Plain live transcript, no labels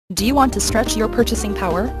Do you want to stretch your purchasing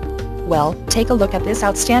power? Well, take a look at this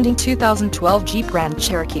outstanding 2012 Jeep Grand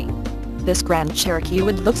Cherokee. This Grand Cherokee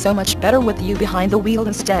would look so much better with you behind the wheel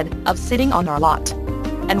instead of sitting on our lot.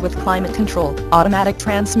 And with climate control, automatic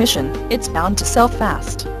transmission, it's bound to sell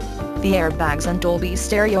fast. The airbags and Dolby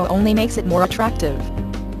stereo only makes it more attractive.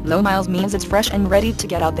 Low miles means it's fresh and ready to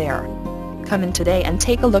get out there. Come in today and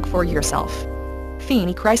take a look for yourself.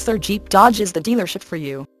 Feeney Chrysler Jeep Dodge is the dealership for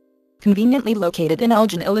you. Conveniently located in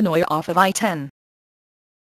Elgin, Illinois off of I-10.